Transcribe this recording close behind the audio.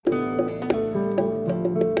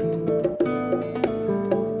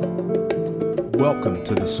Welcome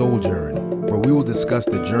to The Soul Journey, where we will discuss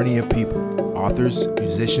the journey of people, authors,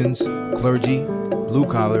 musicians, clergy, blue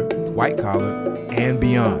collar, white collar, and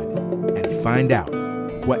beyond, and find out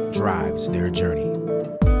what drives their journey.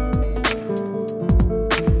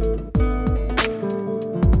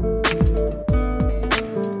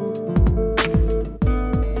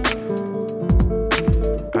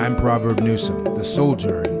 I'm Proverb Newsom. The Soul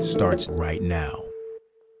Journey starts right now.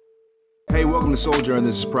 Hey, welcome to Soul Journey.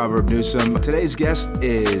 This is Proverb Newsom. Today's guest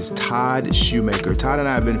is Todd Shoemaker. Todd and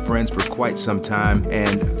I have been friends for quite some time,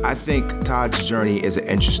 and I think Todd's journey is an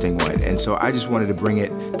interesting one. And so I just wanted to bring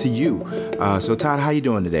it to you. So Todd, how you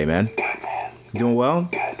doing today, man? Good, man. Doing well?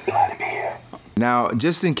 Good. Glad to be here. Now,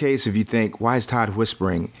 just in case if you think, why is Todd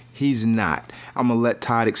whispering? He's not. I'm going to let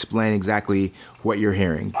Todd explain exactly what you're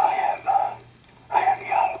hearing. I have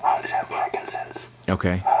young onset Parkinson's.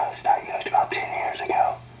 Okay. I was diagnosed about 10 years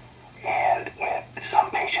ago. And with some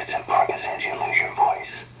patients in Parkinson's, you lose your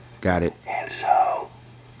voice. Got it. And so,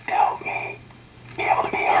 to help me be able to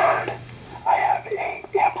be heard, I have a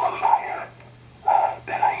amplifier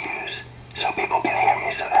that I use so people can hear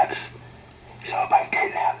me. So if I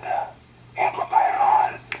didn't have the amplifier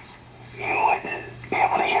on, you wouldn't be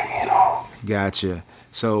able to hear me at all. Gotcha.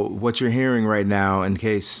 So what you're hearing right now, in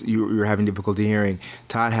case you're having difficulty hearing,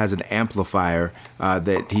 Todd has an amplifier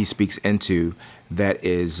that he speaks into that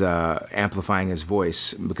is amplifying his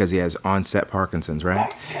voice because he has onset Parkinson's,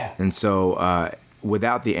 right? Yeah. And so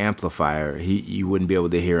without the amplifier, you wouldn't be able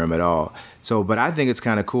to hear him at all. So, but I think it's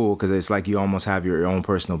kind of cool because it's like you almost have your own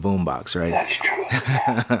personal boombox, right? That's true.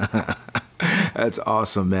 Yeah. That's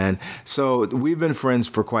awesome, man. So we've been friends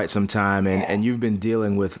for quite some time, and you've been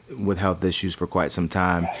dealing with health issues for quite some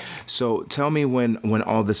time. So tell me when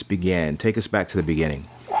all this began. Take us back to the beginning.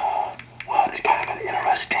 Well, it's kind of an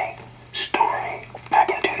interesting story. Back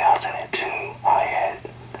in 2002, I had,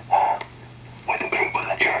 with a group in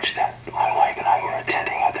the church that my wife and I were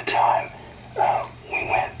attending at the time, we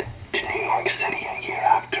went to New York City a year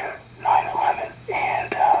after 9/11,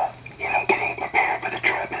 and getting prepared for the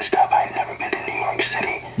trip and stuff. I had never been to New York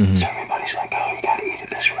City, So everybody's like, "Oh, you gotta eat at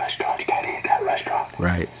this restaurant, you gotta eat at that restaurant."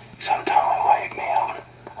 Right. So I'm telling my wife, "Man,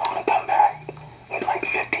 I'm gonna come back with like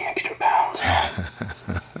 50 extra pounds on."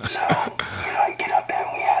 So I get up there,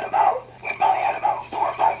 and we probably had about 400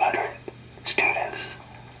 or 500 students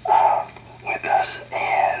with us,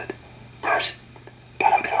 and first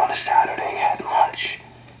got up there on a Saturday, had lunch,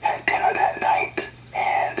 had dinner that night,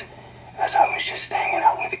 and as I was just hanging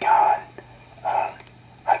out with God,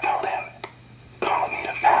 I felt him calling me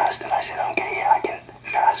to fast, and I said, "Okay, yeah, I can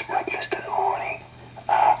fast breakfast in the morning."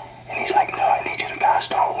 And he's like, "No, I need you to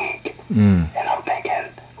fast all week." And I'm thinking,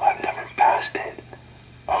 well, I've never fasted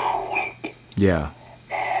a whole week. Yeah.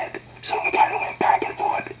 And so we kind of went back and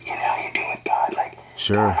forth. You know how you do with God, like,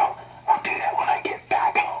 Sure. I'll do that when I get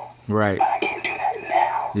back home. Right. But I can't do that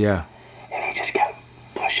now. Yeah. And he just kept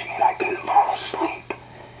pushing me, and I couldn't fall asleep.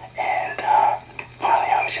 And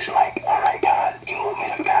finally I was just like, "All right, God, you want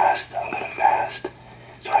me to fast? I'm going to fast."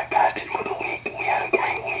 So I fasted for the week. We had a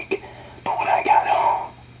great week. But when I got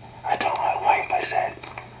home, I told my wife, I said,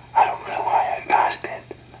 "I don't know why I fasted.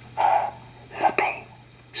 Nothing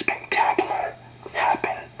spectacular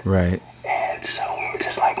happened." Right. And so we were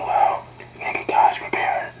just like, well, maybe God's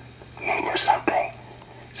preparing me for something.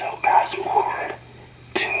 So fast forward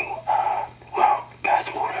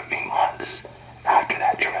a few months after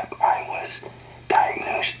that trip, I was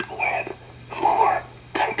diagnosed with 4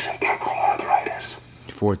 types of tripling arthritis.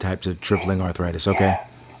 4 types of tripling arthritis. Okay.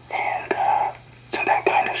 Yeah. And so that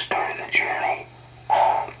kind of started the journey.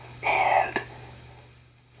 And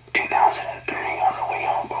 2003, on the way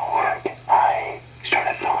home from work, I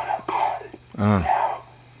started throwing up blood. Now,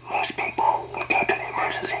 most people would go to the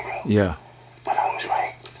emergency room. Yeah. But I was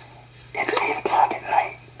like, it's 8 o'clock at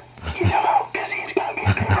night. You know how busy it's going to be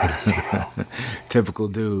in the emergency room. Typical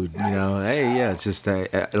dude, Hey, yeah, it's just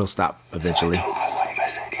it'll stop eventually. So I told my wife, I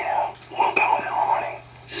said, we'll go in the morning.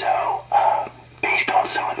 So, based on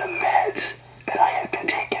some of the meds that I had been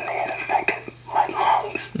taking, they had affected my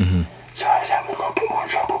lungs. So I was having a little bit more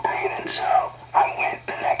trouble breathing. So I went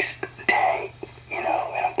the next day, and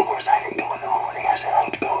of course I didn't go in the morning. I said,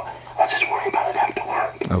 I'll just worry about it after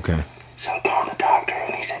work. Okay. So I called the doctor,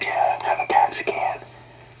 and he said, "Yeah, have a CAT scan."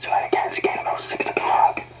 So I had a CAT scan about 6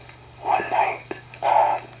 o'clock one night,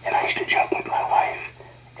 and I used to joke with my wife,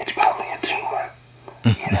 it's probably a tumor,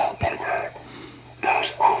 and for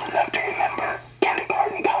those old enough to remember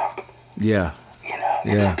Kindergarten Cop, Yeah.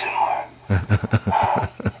 It's a tumor.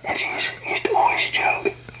 And she used to always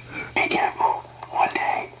joke, "Be careful, one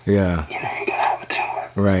day, Yeah. you're gonna have a tumor."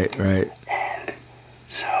 Right. And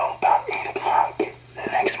so about 8 o'clock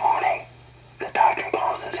the next morning, the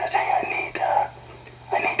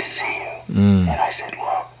And I said,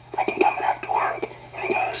 well, I can come in after work. And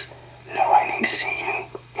he goes, no, I need to see you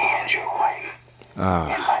and your wife in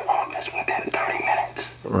my office within 30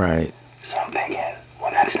 minutes. Right. So I'm thinking,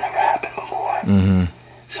 well, that's never happened before.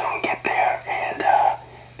 So we get there, and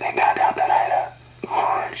they found out that I had a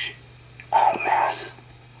large mass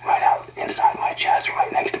right out inside my chest,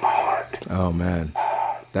 right next to my heart. Oh, man.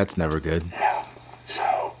 That's never good. No.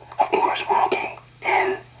 So, of course, walking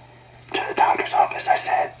in to the doctor's office, I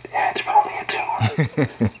said, yeah, it's probably a tumor.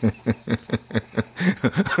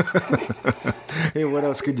 Hey, what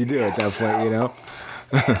else could you do at that point, you know?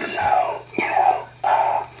 And so,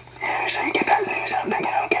 so you get that news, and I'm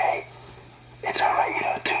thinking, okay, it's all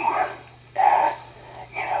right, tumor,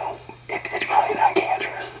 it's probably not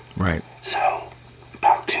cancerous. Right. So,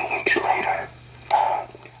 about 2 weeks later,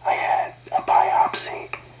 I had a biopsy.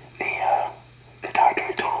 The doctor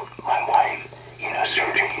had told my wife,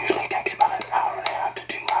 surgery usually takes about an hour and a half to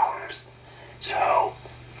 2 hours. So,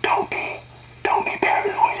 don't be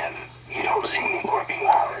paranoid if you don't see me for a few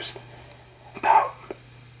hours. About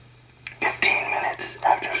 15 minutes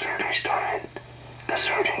after surgery started, the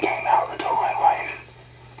surgeon came out and told my wife,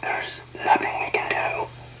 there's nothing we can do.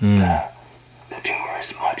 The tumor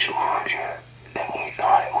is much larger than we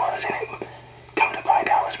thought it was, and it, come to find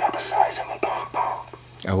out, it's about the size of a golf ball.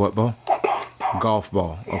 A what ball? A golf ball. Golf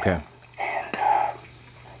ball. Yeah. Okay. And,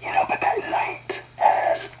 but that night,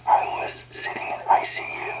 as I was sitting in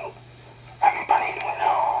ICU, everybody had went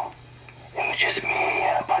home. It was just me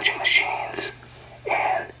and a bunch of machines,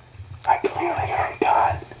 and I clearly heard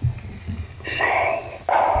God saying,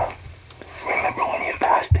 remember when you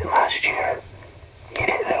fasted last year? You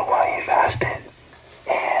didn't know why you fasted.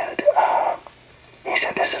 And he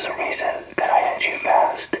said, this is a reason that I had you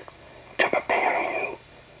fast, to prepare you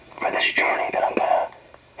for this journey that I'm going to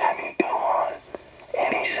have you go on.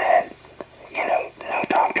 And he said, no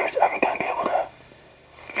doctor's ever going to be able to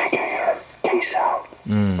figure your case out.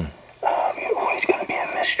 You're always going to be a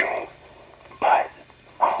mystery, but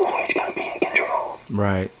I'm always going to be in control.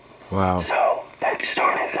 Right. Wow. So that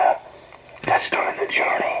started the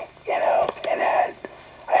journey, and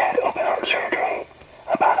I had open heart surgery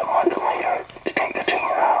about a month later to take the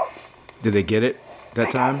tumor out. Did they get it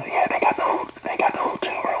that time? They got the whole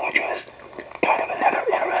tumor, which was kind of another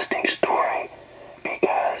interesting story,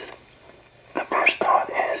 because the first thought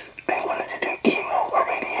is they wanted to do chemo or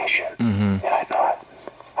radiation, and I thought,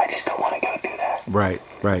 I just don't want to go through that. Right.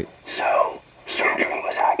 Right. So surgery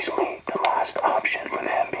was actually the last option for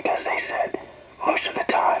them, because they said most of the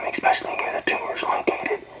time, especially where the tumor is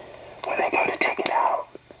located, when they go to take it out,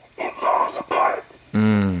 it falls apart.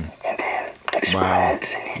 And then it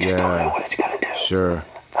spreads, and you just don't know what it's going to do. Sure.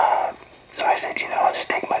 So I said, I'll just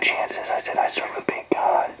take my chances. I said, I serve a big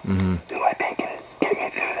God who I think can get me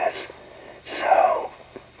through this. So,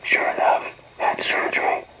 sure enough, had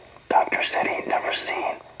surgery. Doctor said he'd never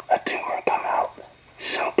seen a tumor come out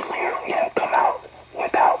so clearly, come out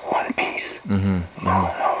without one piece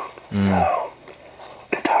falling off. So,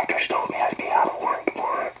 the doctors told me I'd be out of work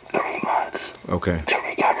for 3 months Okay. to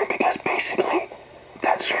recover, because basically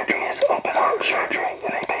that surgery is open heart surgery,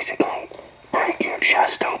 and they basically break your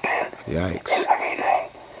chest open Yikes. and everything.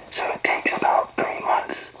 So it takes about 3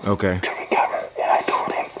 months Okay. to recover. And I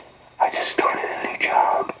told him, I just started a new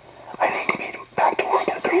job. I need to be back to work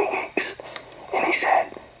in 3 weeks. And he said,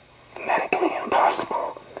 medically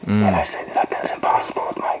impossible. And I said, nothing's impossible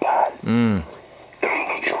with my God. 3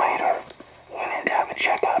 weeks later, went in to have a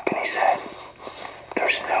checkup, and he said,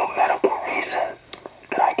 there's no medical reason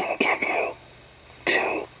that I can give you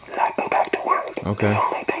to not go back to work. Okay. The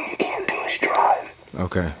only thing you can't do is drive.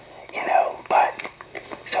 Okay. But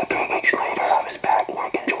so 3 weeks later, I was back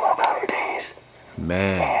working 12-hour days.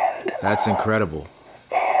 Man, And that's incredible.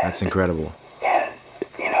 That's incredible. And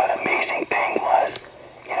an amazing thing was,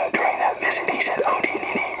 during that visit, he said, "Oh, do you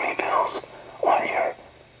need any refills on your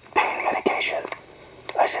pain medication?"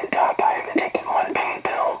 I said, "Doc, I haven't taken one pain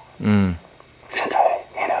pill since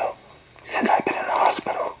I've been in the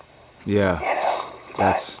hospital." Yeah.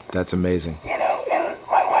 But, That's amazing. and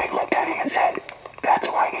my wife looked at him and said, "That's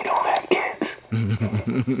why we don't have kids."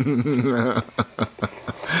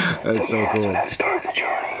 That's so cool. So that started the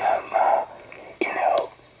journey of,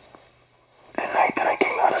 the night that I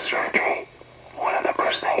came out of surgery, one of the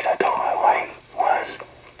first things I told my wife was,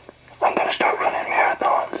 I'm going to start running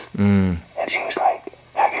marathons. And she was like,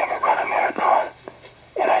 have you ever run a marathon?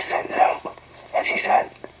 And I said, no. And she said,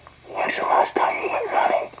 when's the last time you went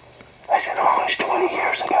running? I said, almost 20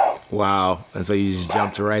 years ago. Wow. And so you just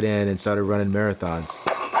jumped right in and started running marathons.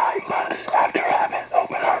 5 months after having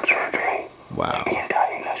open heart surgery, Wow. being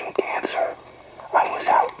diagnosed with cancer, I was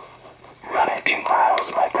out running 2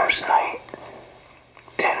 miles my first night.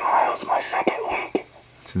 was my second week.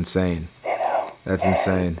 It's insane. You know? That's And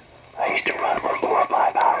insane. I used to run for 4 or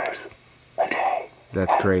 5 hours a day.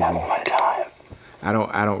 That's crazy. At one time. I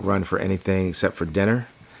don't run for anything except for dinner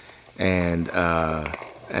and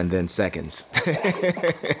then seconds.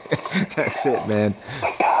 That's it, man.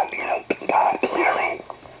 But God clearly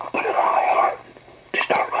put it on my heart to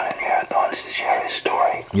start running marathons to share his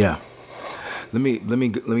story. Yeah. Let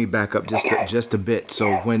me back up just a bit.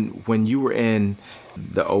 So when you were in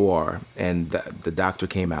the OR and the doctor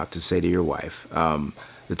came out to say to your wife,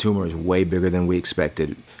 the tumor is way bigger than we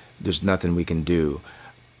expected. There's nothing we can do.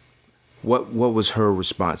 What was her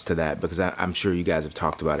response to that? Because I'm sure you guys have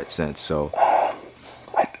talked about it since. So.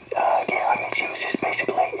 She was just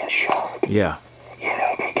basically in shock. Yeah.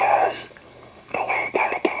 Because the way it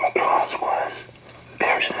kind of came across was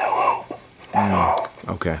there's no hope at all.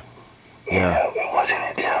 Okay. Yeah. It wasn't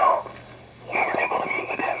until we were able to meet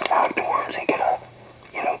with him afterwards and get a,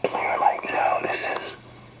 clear, no,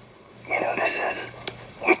 this is,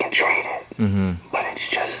 we can treat it. Mm-hmm. But it's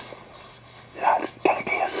just not going to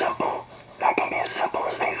be as simple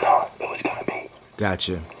as they thought it was going to be.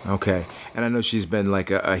 Gotcha. Okay. And I know she's been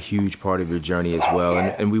like a huge part of your journey as well.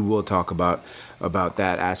 Yeah. And we will talk about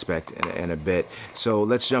that aspect in a bit. So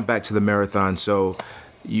let's jump back to the marathon. So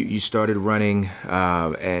you started running,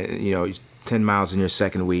 and 10 miles in your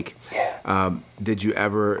second week. Yeah. Did you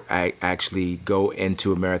ever actually go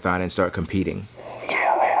into a marathon and start competing?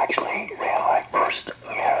 Yeah, I actually ran my first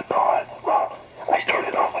marathon. Well, I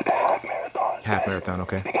started off with a half marathon. Half marathon,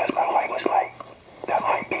 okay. Because my wife was like, that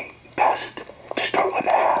might be best to start with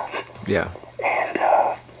a half. Yeah. And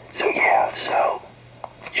so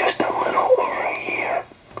just a little over a year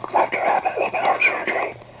after having open heart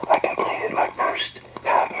surgery, I completed my first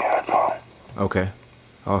half marathon. Okay.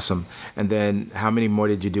 Awesome. And then how many more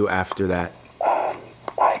did you do after that?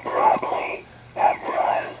 I probably have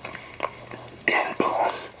run 10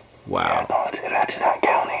 plus Wow. marathons, and that's not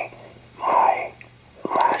counting my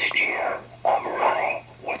last year of running,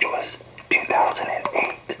 which was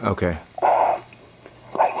 2008. Okay.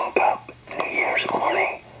 I woke up New Year's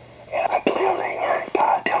morning and I clearly heard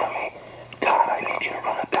God telling me, Todd, I need you to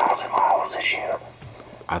run 1,000 miles this year.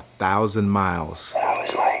 1,000 miles. And I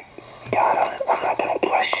was like, God, I'm not going to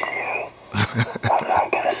question you. I'm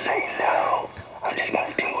not going to say no. I'm just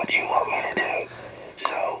going to do what you want me to do.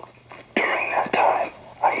 So during that time,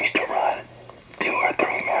 I used to run 2 or 3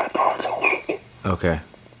 marathons a week. Okay.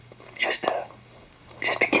 Just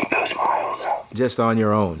to keep those miles up. Just on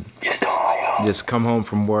your own. Just on my own. Just come home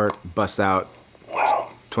from work, bust out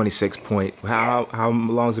Well, 26 point. How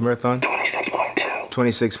long is the marathon? 26.2.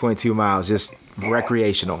 26.2 miles, just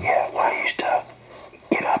recreational. Yeah, well, I used to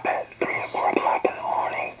get up at 3 or 4 o'clock in the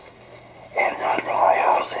morning and run from my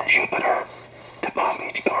house in Jupiter to Palm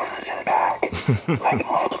Beach Gardens and back, like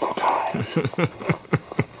multiple times.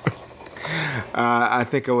 I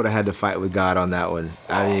think I would have had to fight with God on that one.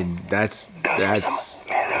 I mean, that's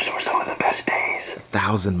Those were some of the best days.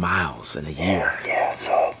 1,000 miles in a year. Yeah,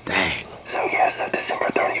 so Dang. so December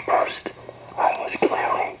 31st, I was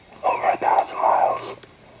clearly over 1,000 miles.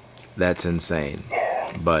 That's insane.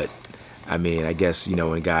 Yeah. But I mean, I guess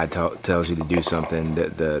when God tells you to do something,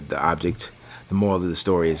 the object, the moral of the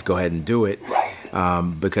story is go ahead and do it.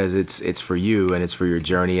 Right. Because it's for you and it's for your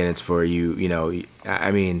journey and it's for you.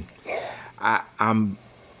 I mean, I'm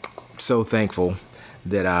so thankful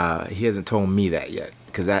that he hasn't told me that yet,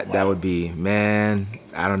 because that would be, man,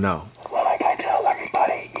 I don't know. Well, like I tell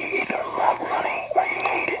everybody, you either love running or you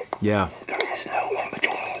hate it. Yeah. There is no in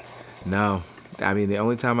between. No. I mean, the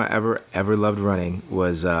only time I ever loved running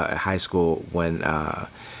was at high school when,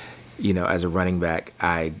 as a running back,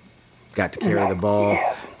 I got to carry the ball,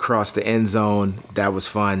 cross the end zone. That was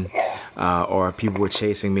fun. Or people were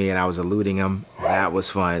chasing me and I was eluding them. That was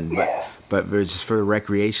fun. But just for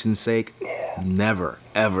recreation's sake, never,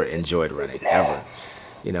 ever enjoyed running, ever.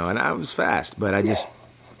 And I was fast, but I just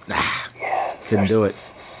couldn't do it.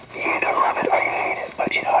 You either love it or you hate it.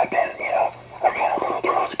 But, I ran a little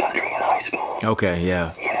cross country in high school. Okay,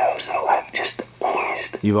 yeah. So I've just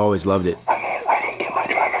always... You've always loved it. I mean, I didn't get my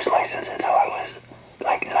driver's license until I was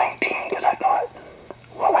like 19 because I thought,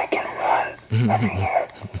 well, I can run every year.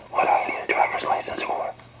 What do I need a driver's license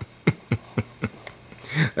for?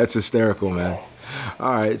 That's hysterical, man.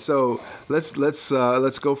 All right, so let's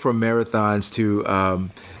go from marathons to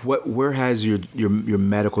where has your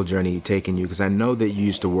medical journey taken you? Because I know that you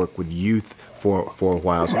used to work with youth for a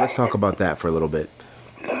while. So let's talk about that for a little bit.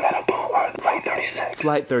 The medical or Flight 36.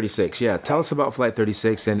 Flight 36, yeah. Tell us about Flight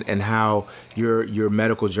 36 and how your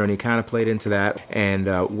medical journey kind of played into that and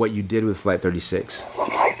what you did with Flight 36. Well,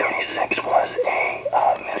 Flight 36 was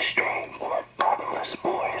a ministry for fatherless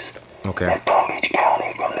boys. Okay. in Palm Beach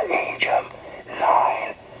County from the age of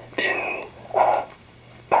 9 to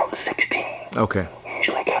about 16. Okay. We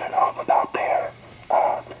usually cut it off about there,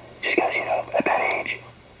 just because, at that age,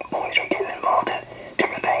 boys are getting involved in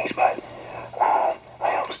different things, but I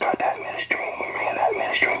helped start that ministry, and we ran that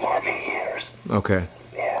ministry for a few years. Okay.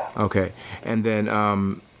 Yeah. Okay. And then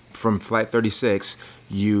from Flight 36,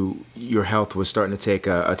 your health was starting to take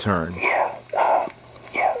a turn. Yeah.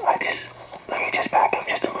 Let me just back up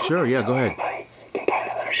just a little Sure, bit. yeah, So go ahead. everybody can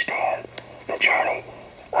kind of understand the journey.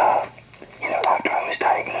 After I was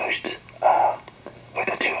diagnosed with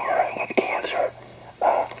a tumor and with cancer,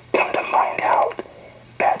 come to find out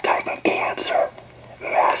that type of cancer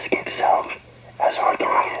masks itself as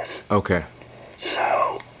arthritis. Okay.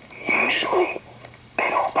 So usually they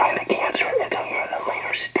don't find the cancer until you're in the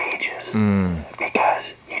later stages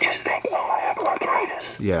because you just think, oh, I have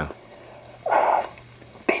arthritis. Yeah.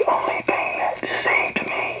 The only thing that saved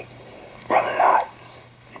me from not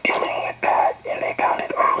dealing with that, and they found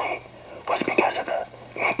it early, was because of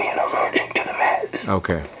me being allergic to the meds.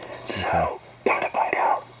 Okay. So, come to find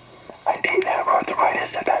out, I didn't have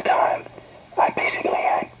arthritis at that time. I basically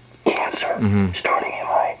had cancer starting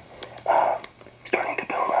to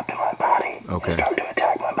build up in my body. Okay. And starting to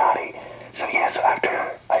attack my body. So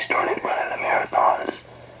after I started running the marathons,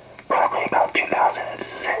 probably about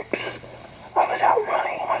 2006, I was out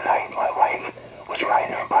running one night. My wife was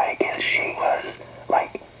riding her bike, and she was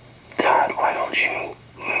like, Todd, why don't you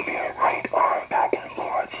move your right arm back and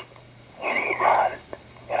forth when you run?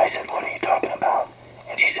 And I said, what are you talking about?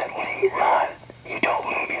 And she said, when you run, you don't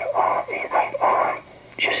move your right arm.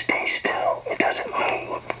 Just stay still. It doesn't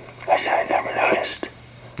move. I said, I never noticed.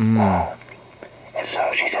 And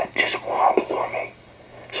so she said, just walk for me.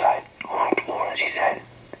 So I walked for her, and she said,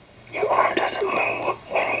 your arm doesn't move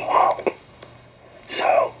when you walk.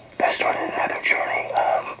 So that started another journey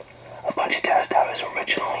of a bunch of tests. I was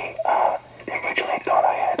they originally thought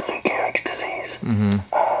I had Lou Gehrig's disease.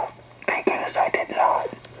 Thank goodness I did not.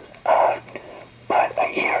 But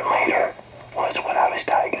a year later was when I was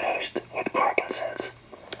diagnosed with Parkinson's.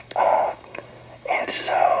 And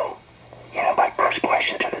so, my first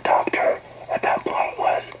question to the doctor at that point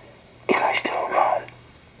was, can I still run?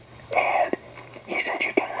 And he said,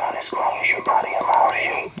 you can run as long as your body allows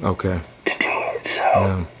you Okay. to do it.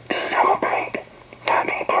 So, to celebrate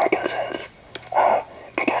having Parkinson's,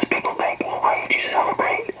 because people think, well, why did you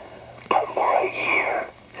celebrate? But for a year,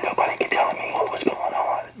 nobody could tell me what was going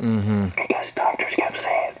on. Because doctors kept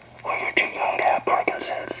saying, well, you're too young to have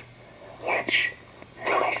Parkinson's, which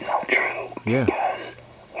really is not true. Yeah. Because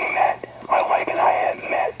my wife and I had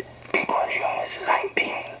met people as young as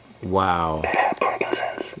 19 Wow. that had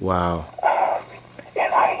Parkinson's. Wow.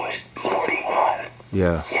 And I was 41.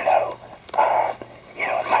 Yeah. And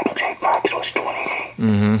Michael J. Fox was 28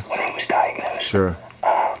 when he was diagnosed. Sure.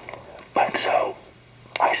 But so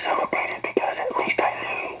I celebrated because at least I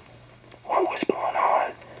knew what was going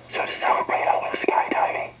on. So to celebrate, I went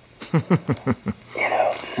skydiving.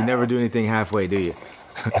 So You never do anything halfway, do you?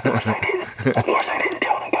 of course I didn't. Of course I didn't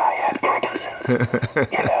tell the guy I had Parkinson's.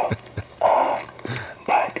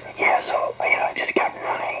 But yeah, so I just kept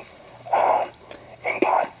running, and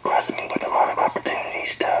God blessed me with a lot of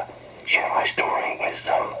opportunities to share my story with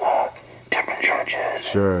some different churches,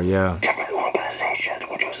 Sure, yeah. different organizations,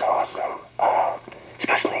 which was awesome.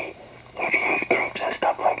 Especially with youth groups and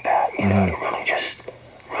stuff like that.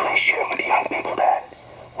 To really share with young people that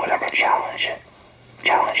whatever challenges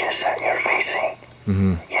that you're facing,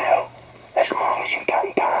 as long as you've got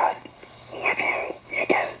God with you, you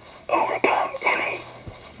can overcome any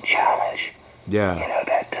challenge. Yeah.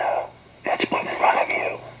 That's put in front of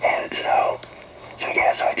you. And so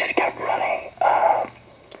I just kept running,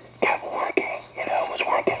 kept working, was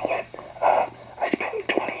working with, I spent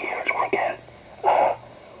 20 years working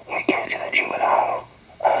with kids in the juvenile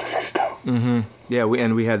system. Yeah,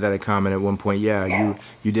 we had that in common at one point. Yeah.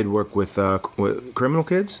 You did work with criminal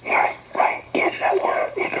kids? Right. Kids that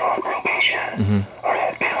were either on probation or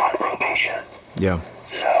had been on probation. Yeah.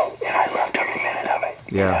 So, and I loved every minute of it.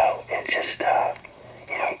 Yeah. It just,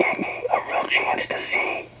 it gave me a real chance to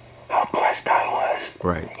see how blessed I was.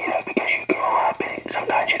 Right. Because you grow up and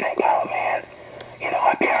sometimes you think, oh man,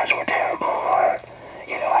 my parents were terrible, or,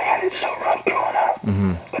 I had it so rough growing up.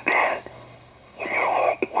 But then, when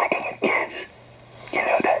you're working with kids,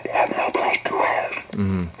 that have no place to live,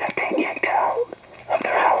 have been kicked out of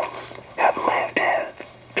their house, have lived in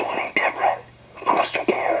 20 different foster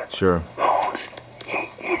care homes,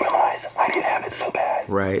 you realize I didn't have it so bad.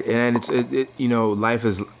 Right, and it's life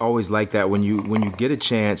is always like that when you get a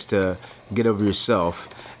chance to get over yourself,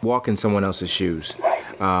 walk in someone else's shoes.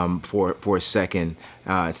 Right. for a second,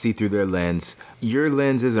 see through their lens. Your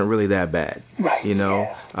lens isn't really that bad, Right. you know,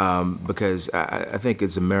 because I think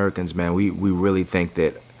as Americans, man, we really think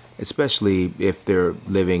that, especially if they're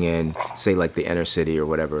living in, say, like the inner city or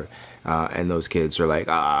whatever, and those kids are like,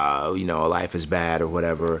 you know, life is bad or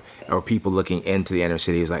whatever, or people looking into the inner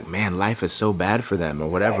city is like, man, life is so bad for them or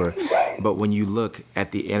whatever. Right. But when you look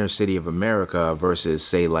at the inner city of America versus,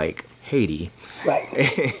 say, like Haiti, Right.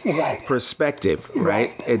 Right. perspective, right?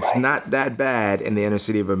 Right. It's Right. not that bad in the inner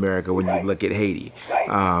city of America when you look at Haiti,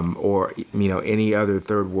 Right. or, you know, any other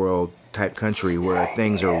third world type country where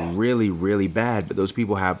things are really, really bad, but those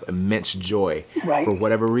people have immense joy Right. for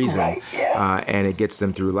whatever reason, Right. Yeah. and it gets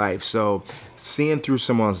them through life. So seeing through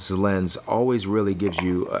someone else's lens always really gives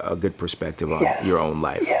you a good perspective on Yes. your own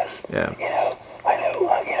life. Yes. Yeah. You know, I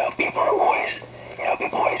know, you know, people always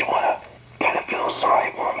want to kind of feel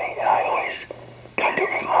sorry for me, and I always kind of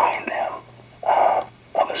remind them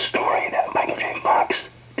of a story that Michael J. Fox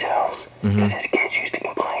tells, because his kids used to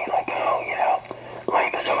complain, like, oh, you know,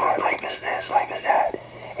 life is hard, life is this, life is that.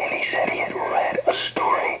 And he said he had read a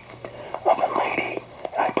story of a lady,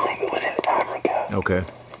 I believe it was in Africa, Okay.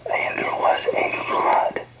 and there was a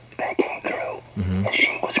flood that came through, and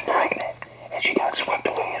she was pregnant, and she got swept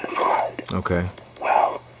away in the flood. Okay.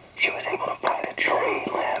 Well, she was able to find a tree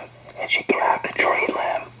limb, and she grabbed the tree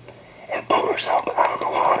limb and pulled herself out of the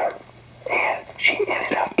water, and she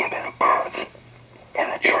ended up giving birth in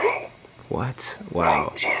the tree. What? Wow.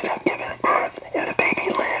 Right? She ended up giving birth, and the baby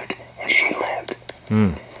lived, and she lived.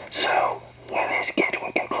 So when his kids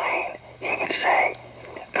would complain, he would say,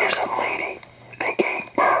 "There's a lady that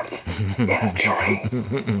gave birth in a tree."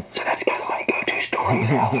 So that's kind of my go-to story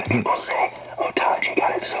now. When people say, "Oh, Todd, you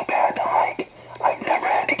got it so bad," I'm like, "I've never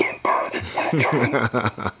had to give birth in a tree."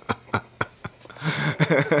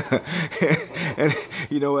 And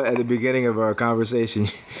you know what? At the beginning of our conversation,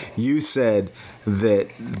 you said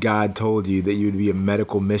that God told you that you would be a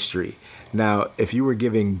medical mystery. Now, if you were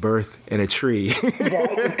giving birth in a tree,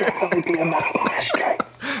 That would definitely be a medical mystery.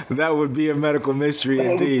 that would be a medical mystery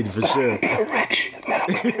indeed, for sure. Be a rich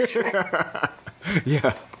medical mystery.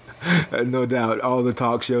 Yeah, no doubt. All the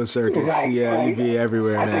talk show circuits. Right, Yeah, right. you'd be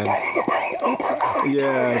everywhere, I think man. I need to bring Oprah out.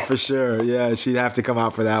 Yeah, for sure. Yeah, she'd have to come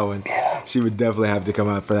out for that one. Yeah. She would definitely have to come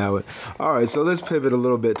out for that one. All right, so let's pivot a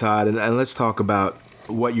little bit, Todd, and let's talk about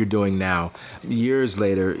what you're doing now. Years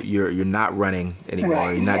later, you're not running anymore.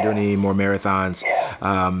 Right, You're not yeah. doing any more marathons.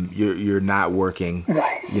 Yeah. You're not working.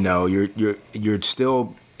 Right. You know, you're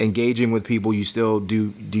still engaging with people. You still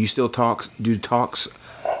do you still do talks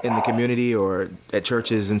in the community or at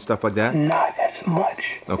churches and stuff like that? Not as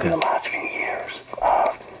much Okay. in the last few years,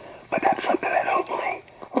 but that's something that hopefully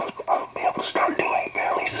I'll be able to start doing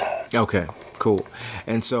fairly soon. Okay, cool.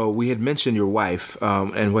 And so we had mentioned your wife,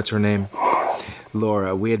 and what's her name?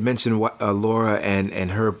 Laura. We had mentioned Laura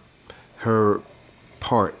and her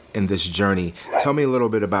part in this journey. Tell me a little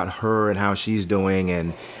bit about her and how she's doing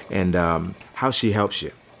and how she helps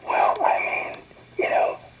you. Well, I mean, you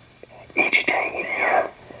know, each day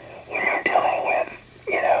when you're dealing with,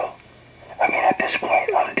 you know, I mean, at this point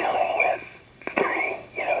I'm dealing with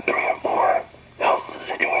three or four health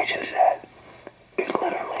situations that could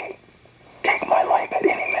literally take my life at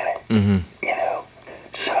any minute. You know,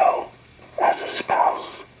 so as a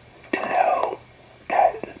spouse, to know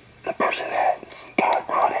that the person that God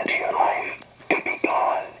brought into your life could be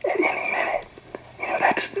gone at any minute, you know,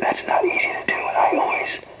 that's not easy to do. And I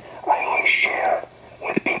always share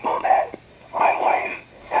with people that my wife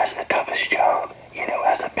has the toughest job. You know,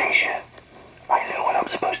 as a patient, I know what I'm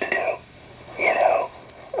supposed to do. You know,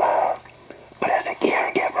 but as a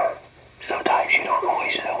caregiver, sometimes you don't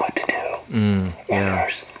always know what to do. And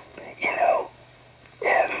there's, you know,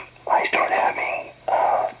 if I start having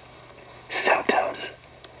symptoms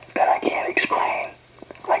that I can't explain,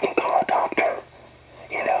 I can call a doctor,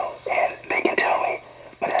 you know, and they can tell me.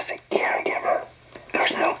 But as a caregiver,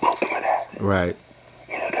 there's no book for that. Right.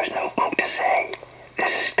 You know, there's no book to say,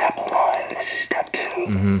 this is step one, this is step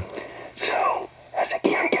two. So, as a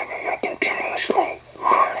caregiver, you're continuously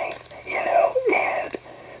learning, you know, and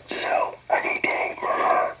so every day for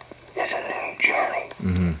her is a new journey.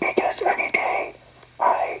 Because every day,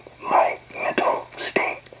 my mental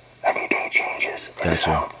state, every day changes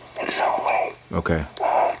Gotcha. in some way. Okay.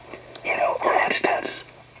 You know, for instance,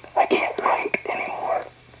 I can't write anymore.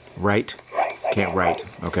 Right? Right? I Can't write.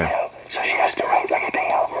 Okay. You know, so she has to write everything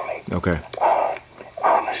out for me. Okay.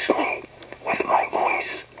 Honestly, with my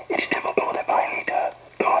voice, it's difficult if I need to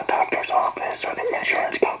call a doctor's office or the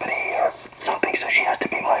insurance company or something, so she has to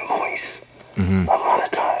be my voice a lot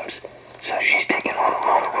of times. So she's taken on a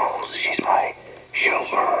lot of roles. She's my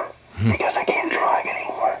chauffeur because I can't drive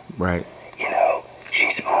anymore. Right. You know,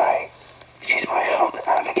 she's my health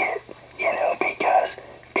advocate, you know, because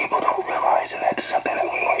people don't realize, and that's something that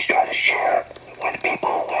we always try to share with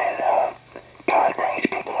people when God brings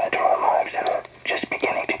people into our lives that are just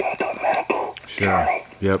beginning to go through a medical journey.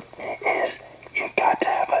 Yep. Is you've got to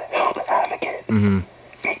have a health advocate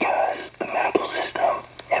because the medical system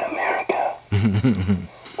in America, I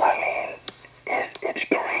mean, it's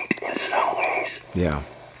great in some ways. Yeah.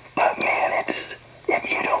 But man, it's if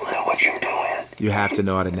you don't know what you're doing, You have to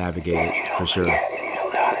know how to navigate it, for sure. Yeah, and you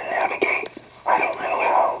don't know how to navigate. I don't know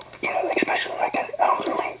how, you know, especially like an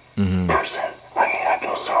elderly person. I mean, I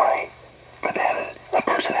feel sorry for them, a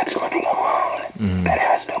person that's living alone, that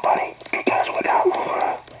has nobody. Because without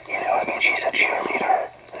Laura, you know, I mean, she's a cheerleader,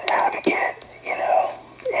 an advocate, you know,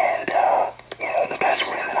 and, you know, the best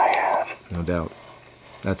friend that I have. No doubt.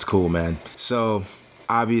 That's cool, man. So,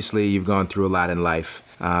 obviously, you've gone through a lot in life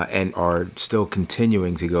and are still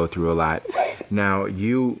continuing to go through a lot. Right. Now,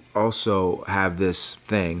 you also have this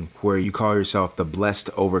thing where you call yourself the blessed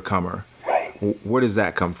overcomer. Right. Where does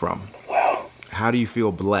that come from? Well, How do you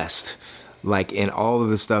feel blessed? Like in all of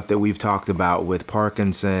the stuff that we've talked about with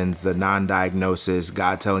Parkinson's, the non-diagnosis,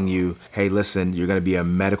 God telling you, hey, listen, you're going to be a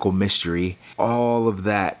medical mystery. All of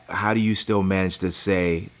that, how do you still manage to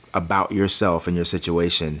say about yourself and your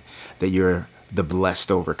situation that you're the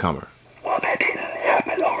blessed overcomer? well, that didn't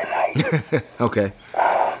happen overnight. Okay.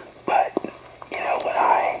 But, you know,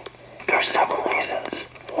 there's several reasons.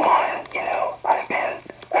 One, you know, I've been,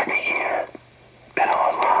 every year, been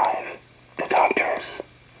on live. The doctors,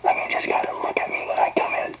 I mean, just gotta look at me when I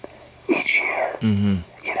come in each year.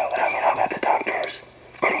 You know, and I mean, I'm at the doctors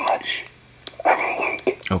pretty much every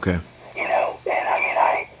week. Okay. You know, and I mean,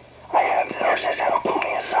 I have nurses that'll pull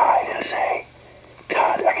me aside and say,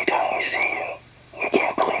 Todd, every time we see you, we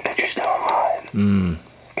can't believe that you're still alive.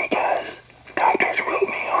 Because doctors wrote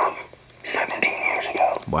me off 17 years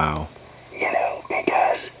ago. Wow. You know,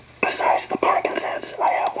 because besides the Parkinson's, I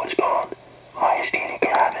have what's called myasthenia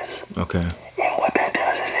gravis. Okay. And what that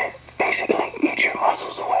does is it basically eats your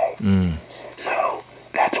muscles away. So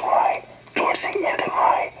that's why towards the end of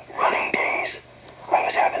my running days, I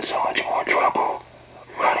was having so much more trouble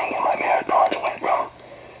running, and my marathons went from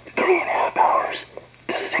 3.5 hours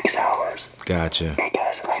to 6 hours. Gotcha.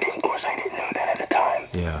 Because I didn't know that at the time.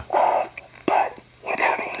 Yeah. But with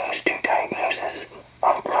having those two diagnoses,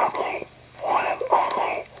 I'm probably one of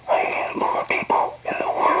only a handful of people in the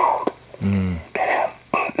world that have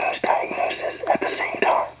both those diagnoses at the same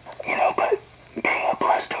time. You know, but being a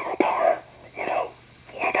blessed overcomer, you know,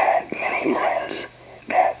 we've had many friends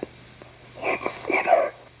that we've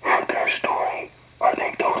either heard their story or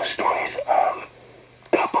they've told us stories of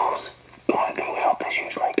couples going through health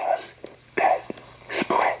issues like us that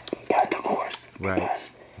split, got divorced. Right.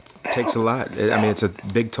 Because It takes a lot. I mean, it's a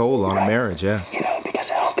big toll on a marriage, yeah. you know, because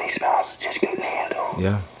a healthy spouse just couldn't handle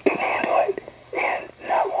Yeah. it. And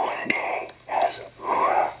not one day has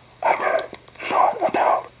Laura ever thought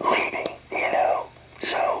about leaving, you know.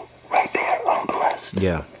 So right there, I'm blessed.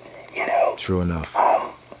 Yeah. You know, True enough. I'm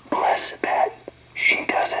blessed that she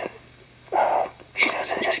doesn't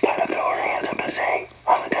just kind of throw her hands up and say,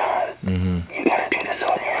 I'm done. You gotta do this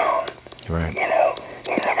on your own. Right. You know,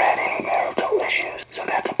 we've never had any marital issues, so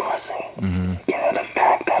that's a blessing. You know, the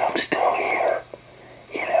fact that I'm still here,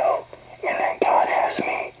 you know, and that God has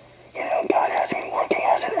me working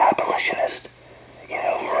as an abolitionist, you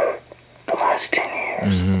know, for the last 10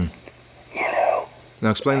 years. You know, Now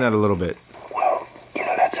explain that a little bit. well, you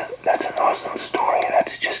know, that's an awesome story, and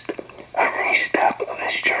that's just every step of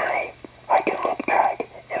this journey. I can look back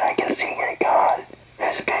and I can see where God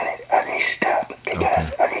has been at every step,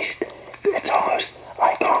 because it's almost,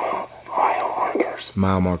 I call them mile markers.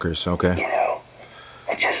 Mile markers, okay. You know,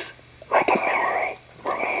 it's just like a memory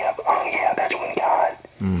for me of, oh yeah, that's when God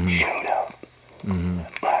showed up.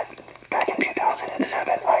 But back in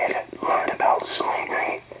 2007, I had learned about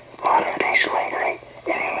slavery, modern day slavery,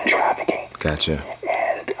 and human trafficking. Gotcha.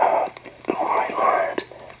 And the more I learned,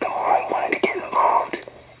 the more I wanted to get involved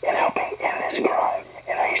in helping end this crime.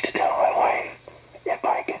 And I used to tell my wife, if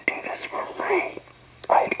I could do this for free,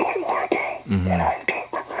 I'd quit working and I'd do it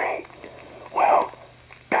for free. Well,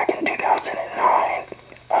 back in 2009,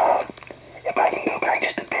 if I can go back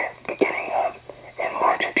just a bit, in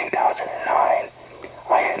March of 2009,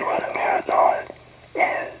 I had run a marathon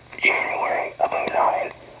in January of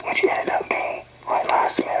 2009, which ended up being my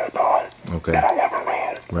last marathon that I ever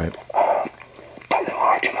ran. Right. But in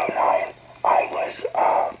March of 2009,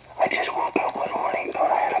 I just woke up one morning,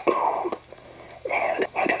 thought I had a cold, and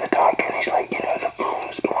went to the doctor, and he's like, you know, the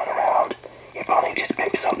flu's going around. You probably just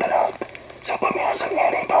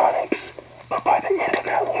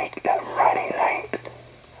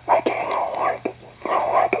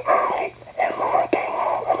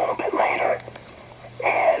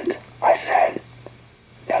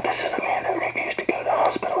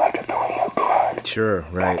Sure,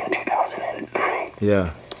 right. Back in 2003.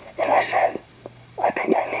 Yeah. And I said, I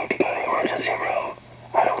think I need to go to the emergency room.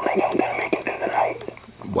 I don't think I'm going to make it through the night.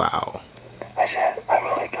 Wow. I said, I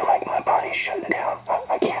really feel like my body's shutting down.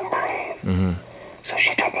 I can't breathe. Mm-hmm. So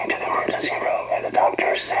she took me to the emergency room, and the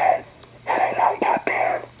doctor said, had I not got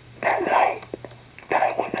there that night, that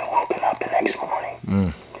I wouldn't have woken up the next morning.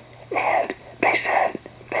 Mm. And they said,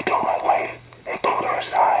 they told my wife, they pulled her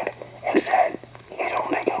aside and said, you don't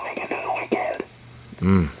think he'll make it through the weekend?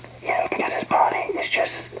 Mm. You know, because his body is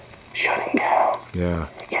just shutting down. Yeah.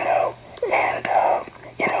 You know, and,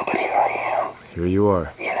 you know, but here I am. Here you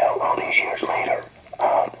are. You know, all these years later.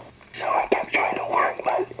 So I kept trying to work,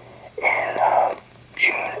 but in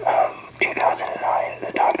June of 2009,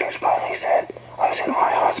 the doctors finally said I was in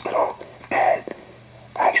my hospital bed,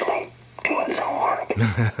 actually doing some work.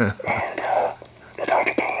 And the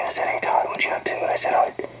doctor came in and said, hey, Todd, what you up to? And I said,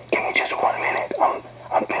 oh, give me just 1 minute.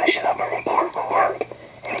 I'm finishing up a report for work.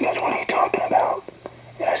 And he goes, what are you talking about?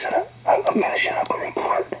 And I said, I'm finishing up a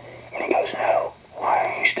report. And he goes, no, why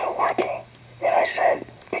are you still working? And I said,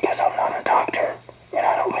 because I'm not a doctor and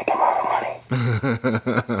I don't make a lot of money.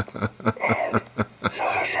 And so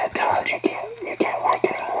he said, Todd, you can't work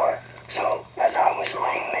anymore. So as I was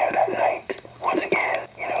laying there that night, once again,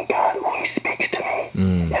 you know, God always speaks to me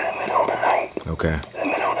in the middle of the night. Okay. In the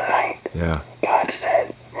middle of the night, Yeah. God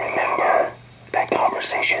said, remember that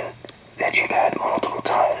conversation that you've had multiple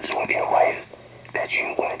times with your wife, that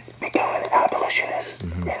you would become an abolitionist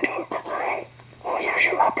and do it for free. Well, here's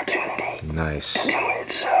your opportunity Nice. to do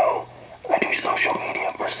it. So I do social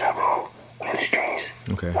media for several ministries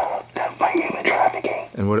Okay. that fight human trafficking.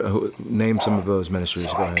 And name some of those ministries.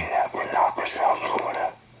 So Go I do ahead. that for Not for Sale,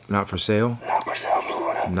 Florida. Not for sale. Not for Sale,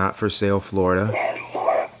 Florida. Not for sale, Florida. And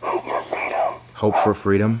for Hope for Freedom. Hope for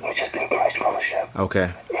Freedom. Which is through Christ Fellowship.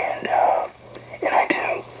 Okay. And I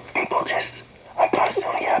do. I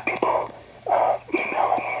constantly have people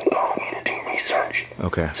emailing me and calling me to do research.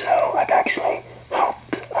 Okay. So I've actually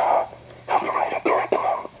helped write a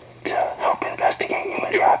curriculum to help investigate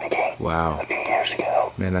human trafficking. Wow. A few years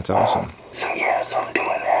ago. Man, that's awesome. So I'm doing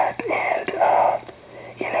that, and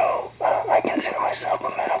you know, I consider myself a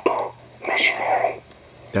medical missionary.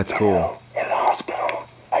 That's You cool. know, in the hospital,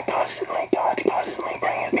 God's constantly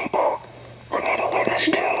bringing people for me to witness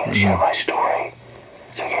to and share my story.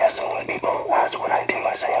 So when people ask what I do,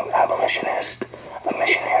 I say I'm an abolitionist, a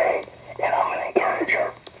missionary, and I'm an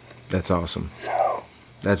encourager. That's awesome. So,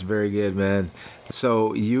 That's very good, man.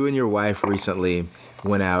 So you and your wife recently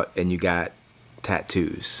went out and you got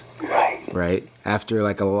tattoos, right? After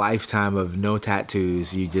like a lifetime of no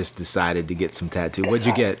tattoos, you just decided to get some tattoos. What'd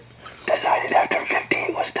you get? Decided after 50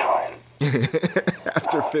 it was time.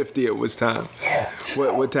 After 50, it was time. Yeah.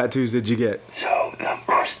 So, What tattoos did you get? So the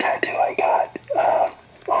first tattoo I got on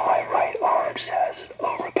my right arm says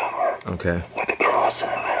Overcomer. Okay. With a cross in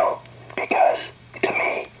the middle, because to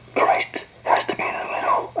me, Christ has to be in the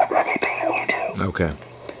middle of everything that we do. Okay.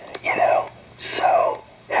 You know, so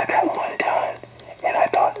had that one done, and I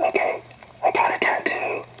thought, okay, I got a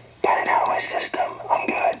tattoo, got it out of my system, I'm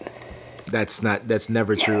good. That's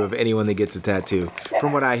never true of anyone that gets a tattoo.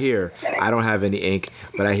 From what I hear, I don't have any ink,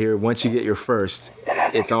 but I hear once you get your first,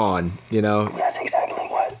 it's on, you know? That's exactly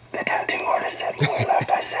what the tattoo artist said when we left.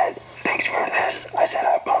 I said, thanks for this. I said,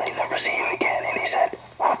 I'll probably never see you again. And he said,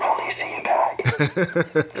 I'll probably see you back.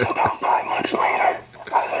 So about 5 months later,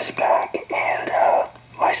 I was back, and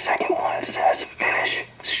my second one says finish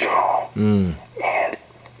strong and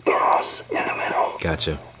cross in the middle.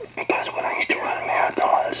 Gotcha. Because when I used to run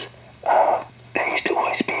marathons, that used to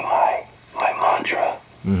always be my mantra.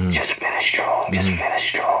 Just finish strong, just finish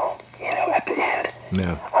strong. You know, at the end,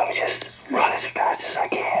 Yeah. I would just run as fast as I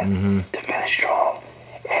can to finish strong.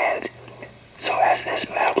 And so as this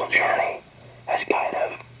medical journey has kind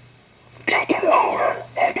of taken over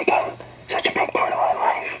and become such a big part of my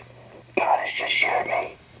life, God has just shared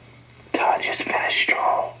me. Todd, just finish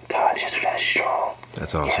strong. Todd, just finish strong.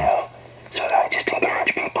 That's awesome. You know, so that I just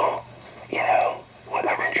encourage people, you know,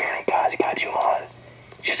 whatever journey God's got you on,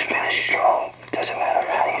 just finish strong. Doesn't matter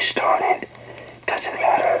how you started. Doesn't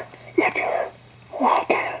matter if you're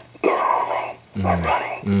walking, crawling, or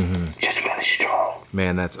running. Just finish strong.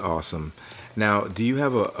 Man, that's awesome. Now, do you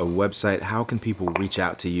have a website? How can people reach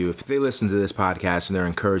out to you if they listen to this podcast and they're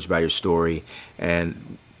encouraged by your story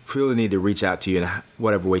and feel the need to reach out to you in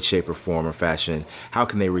whatever way, shape, or form or fashion? How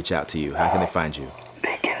can they reach out to you? How can they find you?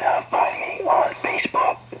 They can find me on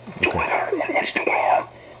Facebook, Twitter, and Instagram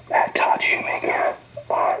at Todd Shoemaker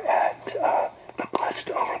or at The Blessed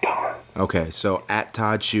Overcomer. Okay, so at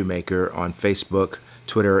Todd Shoemaker on Facebook,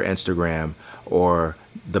 Twitter, Instagram, or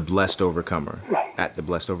The Blessed Overcomer. Right. At The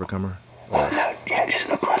Blessed Overcomer? No,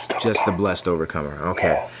 Just the Blessed Overcomer.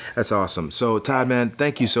 Okay. Yeah. That's awesome. So, Todd, man,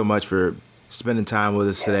 thank you so much for spending time with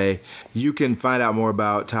us today. You can find out more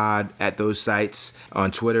about Todd at those sites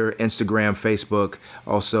on Twitter, Instagram, Facebook,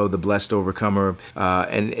 also The Blessed Overcomer.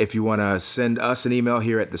 And if you want to send us an email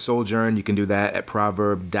here at The Sojourn, you can do that at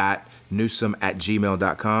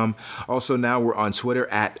proverb.newsome@gmail.com. Also, now we're on Twitter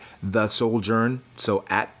at The Sojourn. So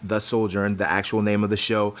at The Sojourn, the actual name of the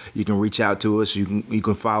show. You can reach out to us. You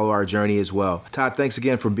can follow our journey as well. Todd, thanks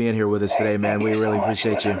again for being here with us today, man. We really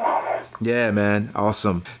appreciate you. Yeah, man.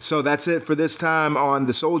 Awesome. So that's it for this time on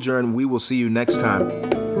The Sojourn. We will see you next time.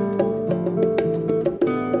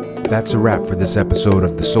 That's a wrap for this episode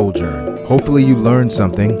of The Sojourn. Hopefully you learned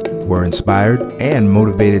something, were inspired, and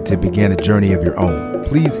motivated to begin a journey of your own.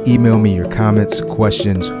 Please email me your comments,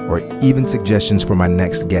 questions, or even suggestions for my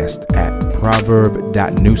next guest at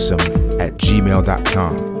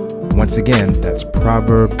proverb.newsome@gmail.com. Once again, that's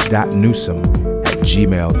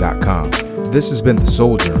proverb.newsome@gmail.com. This has been The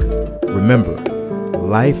Sojourn. Remember,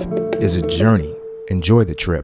 life is a journey. Enjoy the trip.